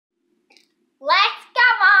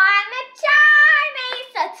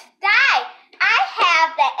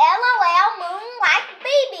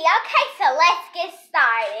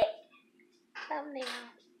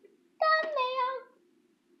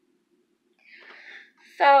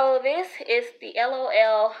So this is the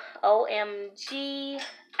L.O.L. OMG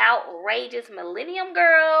Outrageous Millennium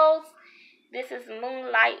Girls. This is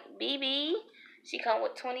Moonlight BB. She come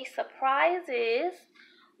with 20 surprises.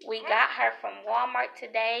 We got her from Walmart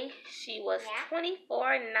today. She was $24.99.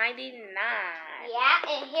 Yeah,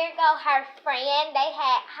 and here go her friend. They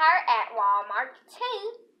had her at Walmart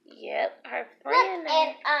too. Yep, her friend. Look,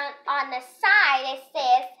 and on the side it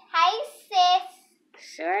says, "Hey sis."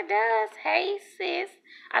 Sure does. Hey sis.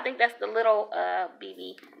 I think that's the little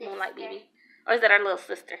BB, Moonlight BB. Or is that her little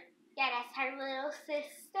sister? Yeah, that's her little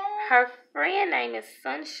sister. Her friend name is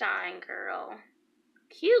Sunshine Girl.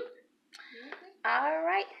 Cute. All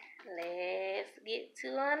right, let's get to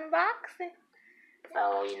unboxing.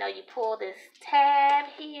 So, you pull this tab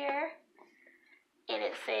here, and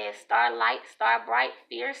it says, Starlight, Star Bright,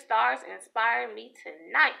 Fierce Stars Inspire Me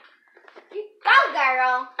Tonight. Go,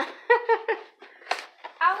 girl.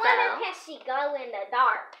 I wonder can she go in the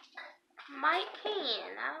dark? Might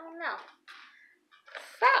can. I don't know.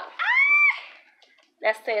 So,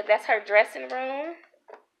 that's her dressing room.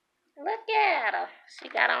 Look at her. She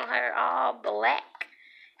got on her all black.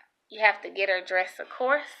 You have to get her dressed, of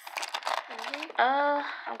course.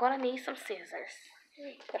 I'm going to need some scissors.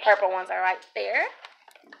 The purple ones are right there.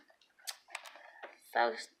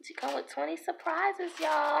 So, she come with 20 surprises,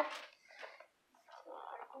 y'all.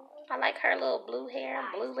 I like her little blue hair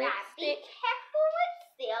and blue lipstick. Be careful with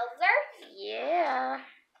scissors. Yeah.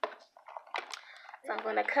 So, I'm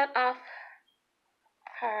going to cut off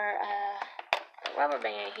her rubber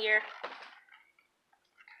band here.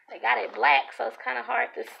 They got it black, so it's kind of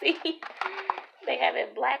hard to see. They have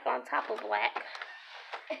it black on top of black.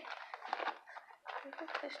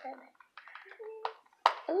 Push that back.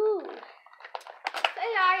 Ooh. So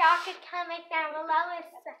y'all can comment down below and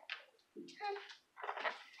say.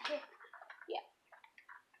 Yeah.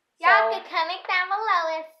 Y'all can comment down below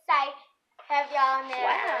and say, have y'all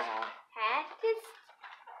never had this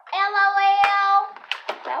LOL?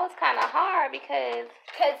 That was kind of hard because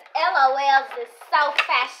LOLs is so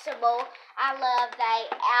fashionable. I love they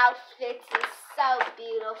outfits. It's so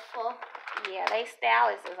beautiful. Yeah, they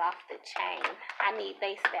stylist is off the chain. I need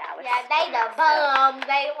they stylist. Yeah, they the bum.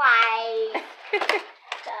 They like the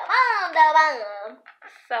bum.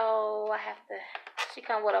 So I have to. She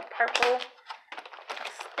come with a purple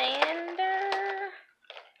stander.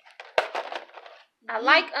 I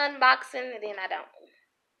like unboxing, and then I don't.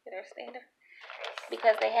 Get her stander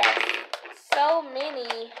because they have so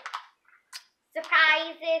many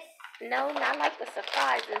surprises. No, not like the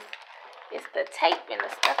surprises. It's the tape and the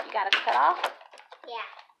stuff you gotta cut off. Yeah.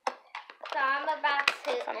 So I'm about to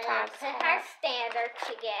put her stander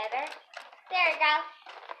together. There we go.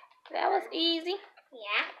 That was easy.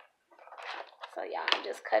 Yeah. So y'all, I'm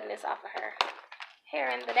just cutting this off of her hair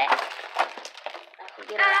in the back. I can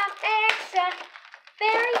get her extra,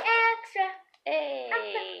 very extra. Hey.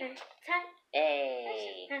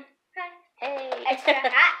 Hey. Hey. Extra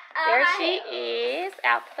hot. There she is,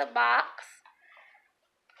 out the box.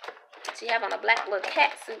 She have on a black little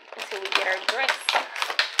cat suit until we get her dressed.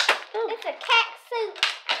 Ooh. It's a cat suit.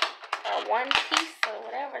 Or one piece or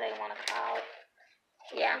whatever they want to call it.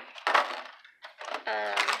 Yeah.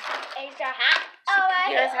 Extra hot.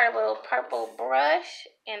 Here's her little purple brush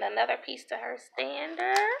and another piece to her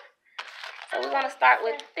stander. So we're going to start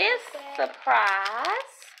with this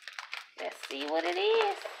surprise. Let's see what it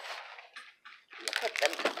is. Put the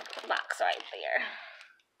box right there.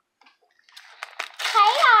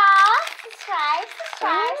 Hey y'all! Subscribe. I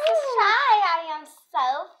am so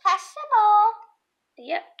fashionable.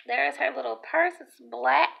 Yep, there's her little purse. It's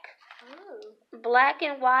black. Ooh. Black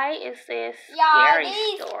and white. It says y'all, scary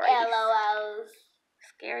these stories. LOLs.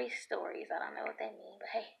 Scary stories. I don't know what they mean, but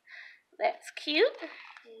hey, that's cute.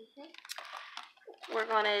 We're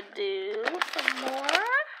gonna do some more.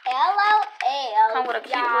 LOL. Come with a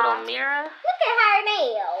cute little mirror. Look at her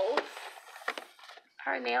nails.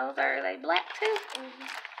 Her nails are they black too?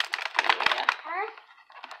 Yeah.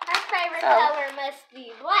 Her favorite color must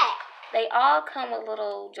be black. They all come with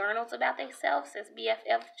little journals about themselves. It says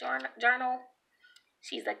BFF journal.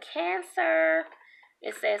 She's a Cancer.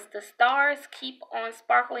 It says the stars keep on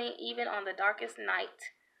sparkling even on the darkest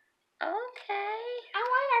night. Okay. I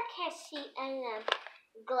wonder can she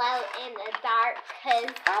glow in the dark? Cause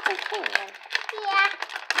probably can. Yeah.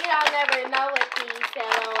 You don't never know with these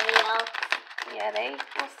LOL. Yeah, they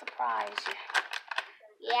will surprise you.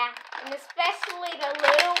 Yeah, and especially the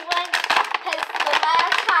little ones. Cause the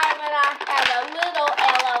last time when I had a little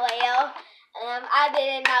LOL, I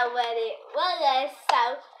didn't know what it was,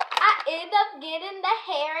 so I ended up getting the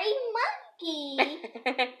hairy monkey.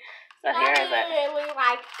 So here's I really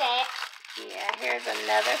like that. Yeah, here's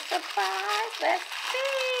another surprise. Let's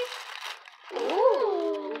see.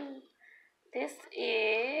 Ooh. This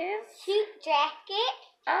is... Cute jacket.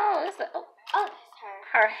 Oh, it's a... Oh, that's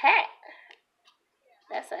her. Her hat.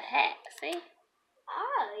 That's a hat, see?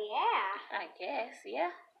 Oh, yeah. I guess,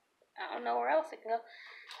 yeah. I don't know where else it can go.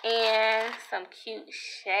 And some cute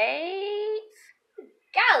shades.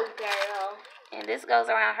 Go, girl. And this goes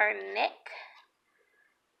around her neck.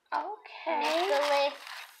 Okay. Necklace.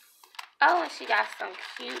 Oh, and she got some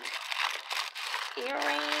cute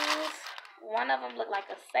earrings. One of them looked like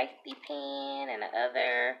a safety pin, and the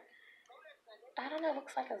other, I don't know,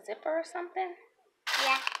 looks like a zipper or something.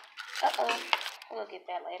 Yeah. Uh-oh. We'll get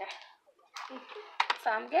that later. So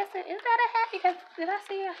I'm guessing, is that a hat? Because did I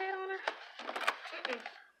see a hat on her?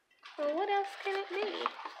 Well, what else can it be?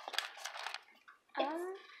 Hat.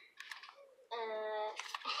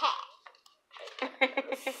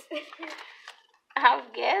 I'm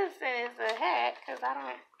guessing it's a hat, because I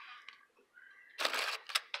don't...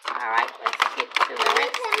 Alright, let's get to the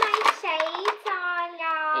rest. Put my shades on,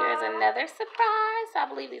 y'all. Here's another surprise. I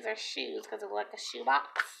believe these are shoes, because it's like a shoe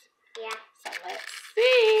box. Yeah. So let's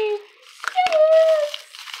see.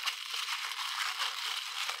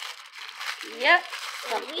 Yep.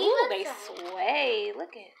 Ooh, they sway.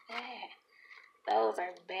 Look at that. Those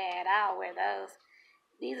are bad. I'll wear those.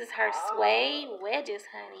 These is her suede wedges,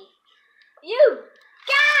 honey. You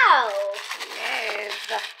go. Yes.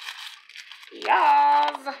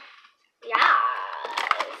 Yes. Yes.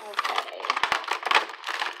 Okay.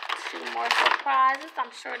 2 more surprises.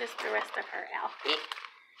 I'm sure this is the rest of her outfit.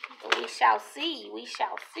 But we shall see. We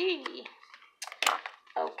shall see.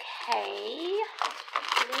 Okay.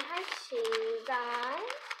 Putting her shoes on.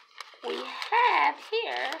 We have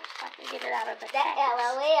here, if I can get it out of the package.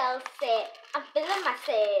 L.O.L set. I'm feeling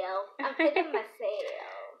myself. I'm feeling myself.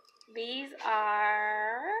 These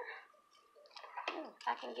are... if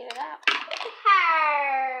I can get it out.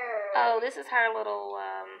 Her. Oh, this is her little,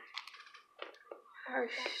 her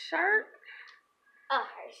shirt. Oh,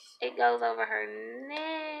 her shirt. It goes over her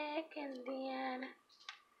neck and then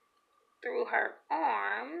through her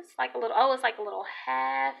arms. Like a little, oh, it's like a little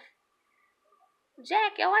half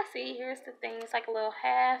jacket. Oh, I see. Here's the thing. It's like a little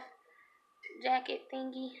half jacket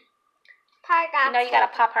thingy. You know, you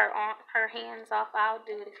gotta pop her hands off. I'll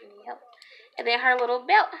do it if you need help. And then her little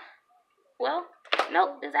belt. Well,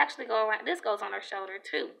 nope. This actually go around. This goes on her shoulder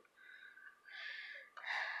too.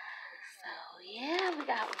 So yeah, we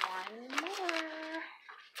got one more.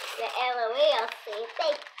 The L.O.L said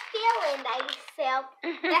they feeling themselves.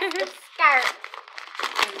 That's the skirt.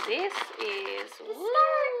 And this is the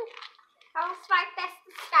skirt. I was like, that's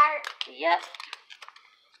the skirt. Yep.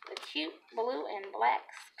 The cute blue and black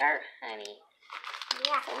skirt, honey.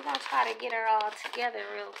 Yeah. So we're gonna try to get her all together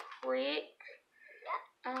real quick. Yep.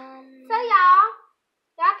 So y'all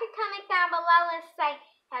can comment down below and say,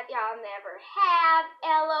 have y'all never had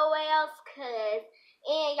L.O.Ls?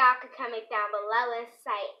 And y'all can comment down below and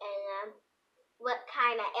say, what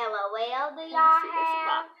kind of L.O.L do y'all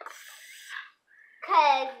have?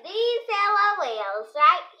 Cause these L.O.Ls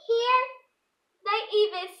right here, they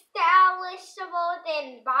even stylishable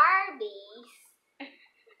than Barbies.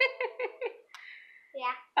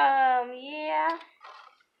 Yeah. Yeah.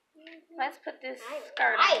 Let's put this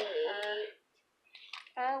skirt on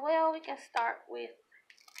her. Well, we can start with...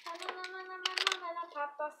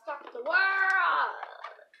 Stop the world.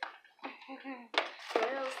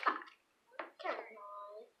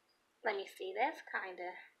 Let me see. That's kind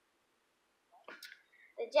of...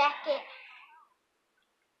 The jacket.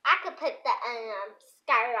 I could put the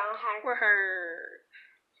skirt on her. For her...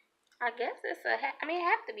 I guess it's a hat. I mean, it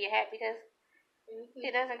has to be a hat because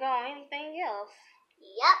it doesn't go on anything else.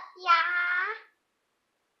 Yep, yeah.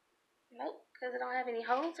 Nope, because it don't have any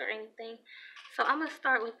holes or anything. So I'm going to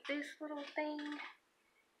start with this little thing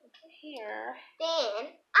here. Then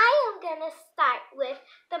I am going to start with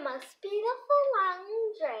the most beautiful long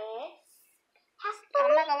dress.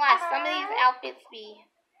 I'm not going to lie, some of these outfits be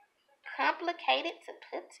complicated to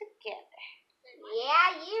put together.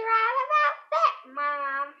 Yeah, you're right about that,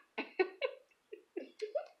 Mom.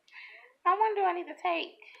 I wonder, I need to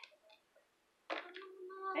take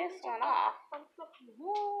this one off.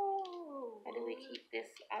 Or do we keep this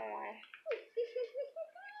on?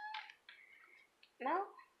 No?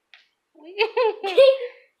 We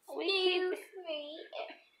keep me.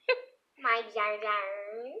 My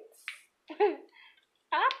jarjars.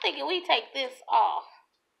 I'm thinking we take this off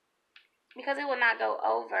because it will not go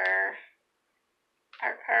over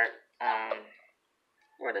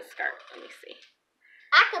or the skirt. Let me see.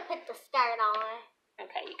 I could put the skirt on.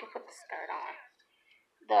 Okay, you can put the skirt on.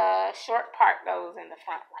 the short part goes in the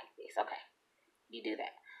front like this. Okay, you do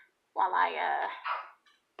that while I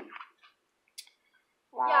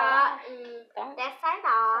don't. That's our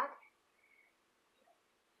dog.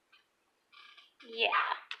 Yeah.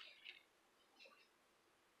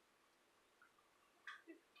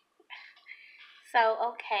 So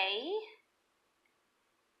okay,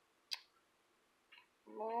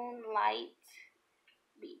 Moonlight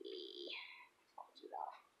BB.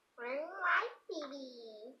 Moonlight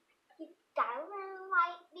baby. You got a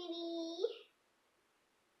moonlight baby.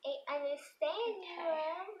 I understand you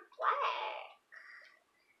are black.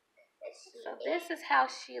 So this is how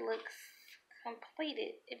she looks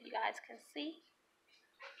completed, if you guys can see.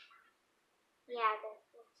 Yeah, that's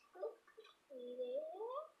what she looks completed.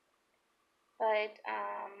 But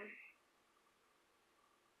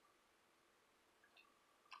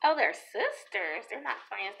oh, they're sisters. They're not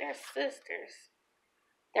friends. They're sisters.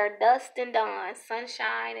 They're Dust and Dawn,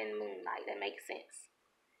 Sunshine and Moonlight. That makes sense.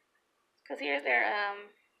 Cause here's their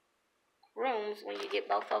rooms when you get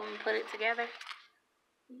both of them put it together.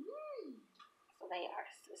 So they are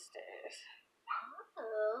sisters.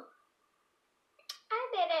 Oh, I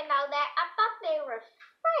didn't know that. I thought they were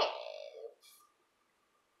friends.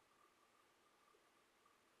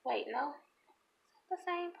 Wait, no, the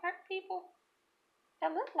same part people.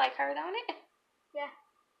 That look like her, don't it? Yeah.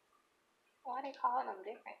 Why are they calling them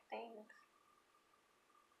different things?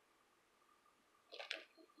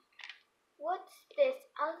 What's this?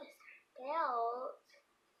 Oh, this belt.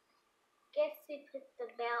 Guess we put the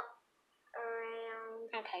belt around.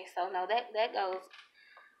 Okay, so no, that goes.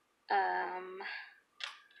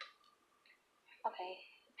 Okay,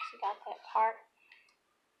 she got that part.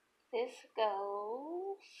 This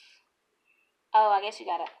goes. Oh, I guess you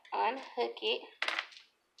gotta unhook it.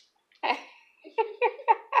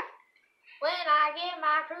 When I get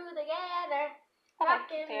my crew together, rock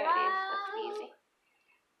and there roll. it is. That's easy.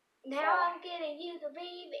 Now So, I'm getting you the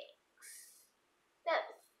remix.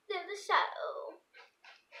 That's the show.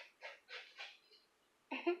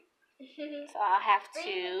 so I'll have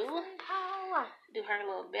to do her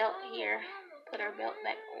little belt here. Put her belt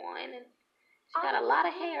back on, and she got a lot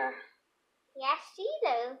of hair. Yes, she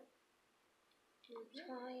do. I'm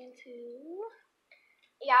trying to.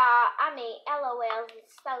 Yeah, I mean, L.O.L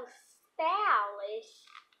is so stylish.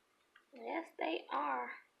 Yes, they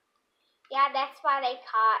are. Yeah, that's why they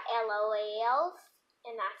call L.O.Ls.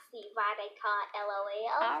 And I see why they call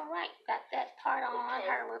L.O.Ls. All right, got that part on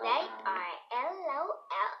her little. They are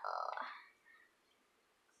L.O.L.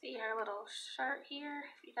 See her little shirt here,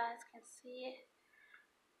 if you guys can see it.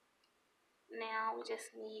 Now we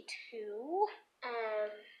just need to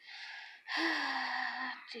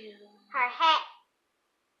do her hat.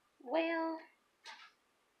 Well,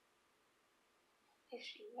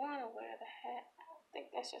 if you want to wear the hat, I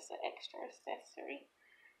think that's just an extra accessory.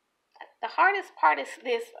 The hardest part is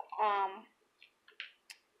this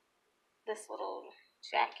this little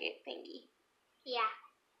jacket thingy. Yeah.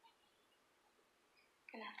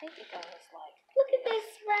 And I think it goes like Look at this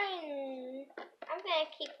ring. I'm going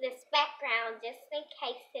to keep this background just in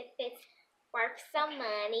case if it's worth some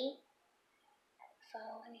money. So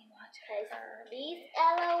let me watch her. These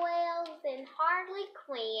L.O.Ls and Harley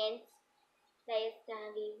Quinns, they's going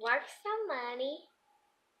to be worth some money.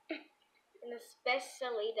 And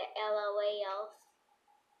especially the L.O.Ls.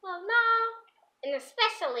 Well, no. And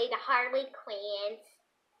especially the Harley Quinns.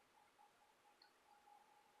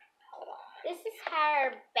 This is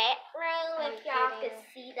her bedroom, if y'all could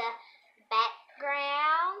see the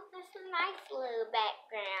background. It's a nice little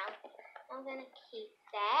background. I'm going to keep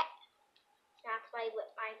that. I play with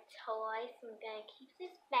my toys. I'm going to keep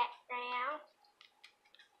this background.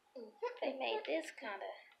 They made this kind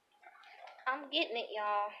of... I'm getting it,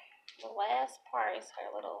 y'all. The last part is her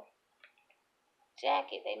little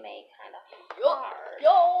jacket they made kind of hard.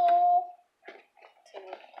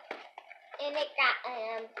 And it got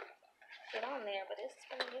get on there, but it's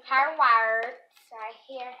her words right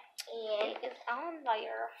here, and it's on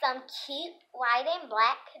there. Some cute white and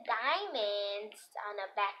black diamonds on the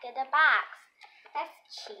back of the box. That's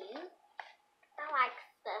cute. I like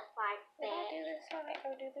stuff like that. Did I do this one? I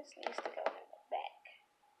go do this. Needs to go in the back.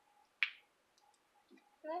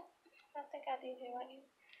 Nope, I think I did it right.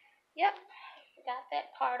 Yep, got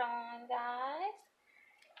that part on, guys.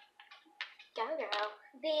 Go girl.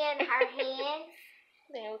 Then her hands.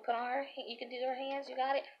 Then we put on her. You can do her hands. You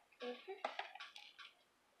got it.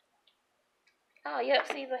 Oh, yep.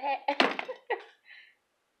 See the hat.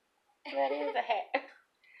 That is a hat.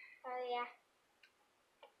 Oh yeah.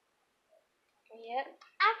 Yep.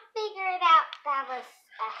 I figured out that was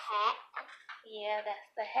a hat. Yeah,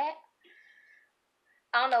 that's the hat.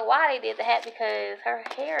 I don't know why they did the hat because her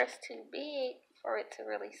hair is too big for it to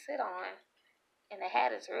really sit on. And the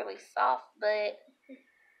hat is really soft, but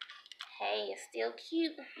hey, it's still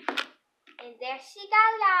cute. And there she go,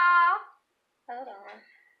 y'all. Hold on.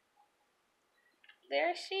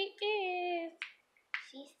 There she is.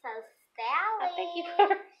 She's so stylish. I think you put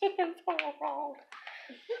her hands all wrong.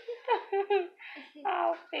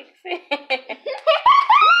 I'll fix it.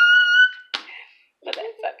 But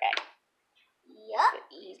that's okay. Yup. It's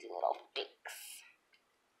an easy little fix.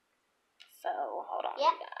 So, hold on,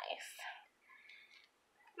 Yep. you guys.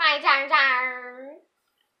 My turn.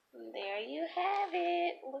 There you have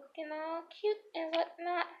it. Looking all cute and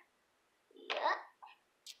whatnot. Yup.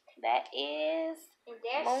 That is And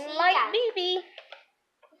there Moonlight she BB.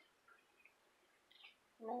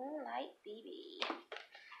 Moonlight BB.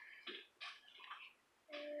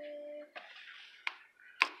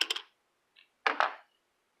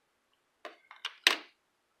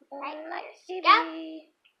 Moonlight BB.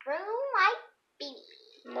 Moonlight BB.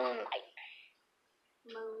 Moonlight.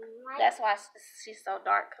 Moonlight. That's why she's so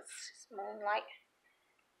dark, because she's moonlight.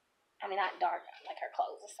 I mean, not dark, like her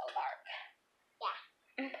clothes are so dark. Yeah.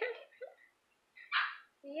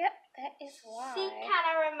 Yep, that is why. She kind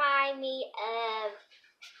of remind me of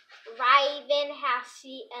Raven, how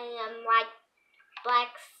she like black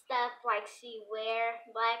stuff, like she wear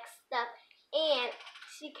black stuff, and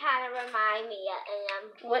she kind of remind me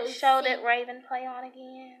of What Lucy. show did Raven play on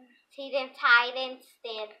again? Teen Titans,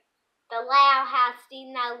 then the L.O.L house.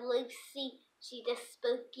 You know Lucy, she the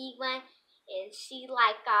spooky one, and she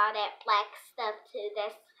like all that black stuff too.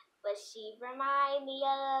 That's what she remind me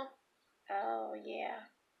of. Oh, yeah.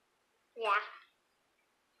 Yeah.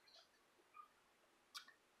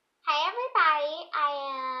 Hi everybody, I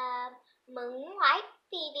am Moonlight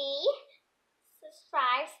BB.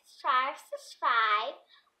 Subscribe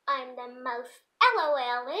on the most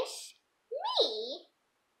L.O.L-ish me.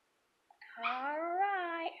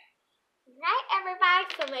 Alright. Right everybody,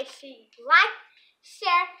 so make sure you like,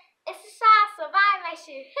 share, and subscribe. So bye, make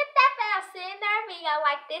sure you hit that bell, send another video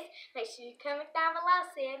like this. Make sure you comment down below,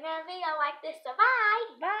 send another video like this. So bye.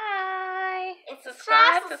 Bye. And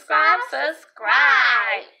Subscribe. subscribe.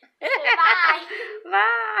 Bye. So bye.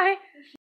 Bye.